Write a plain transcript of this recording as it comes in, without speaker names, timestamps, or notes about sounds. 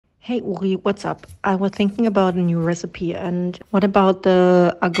Hey Uri, what's up? I was thinking about a new recipe, and what about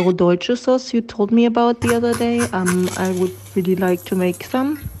the Agrodolce sauce you told me about the other day? I would really like to make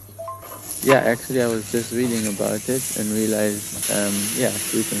some. Yeah, actually, I was just reading about it and realized, yeah,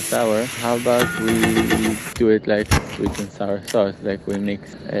 sweet and sour. How about we do it like sweet and sour sauce, like we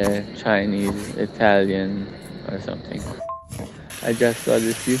mix Chinese, Italian, or something. I just saw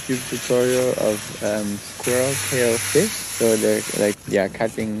this YouTube tutorial of squirrel tail fish. So they're like, yeah,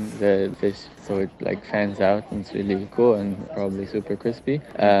 cutting the fish so it like fans out and it's really cool and probably super crispy.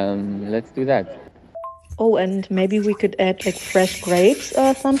 Let's do that. Oh, and maybe we could add like fresh grapes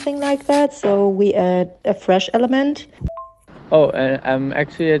or something like that. So we add a fresh element. Oh, and I'm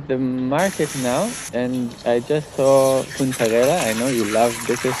actually at the market now, and I just saw puntarella. I know you love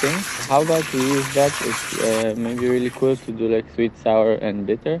bitter things. How about we use that? It's maybe really cool to do like sweet, sour, and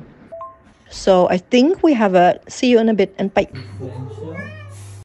bitter. So I think we have a see you in a bit and bye.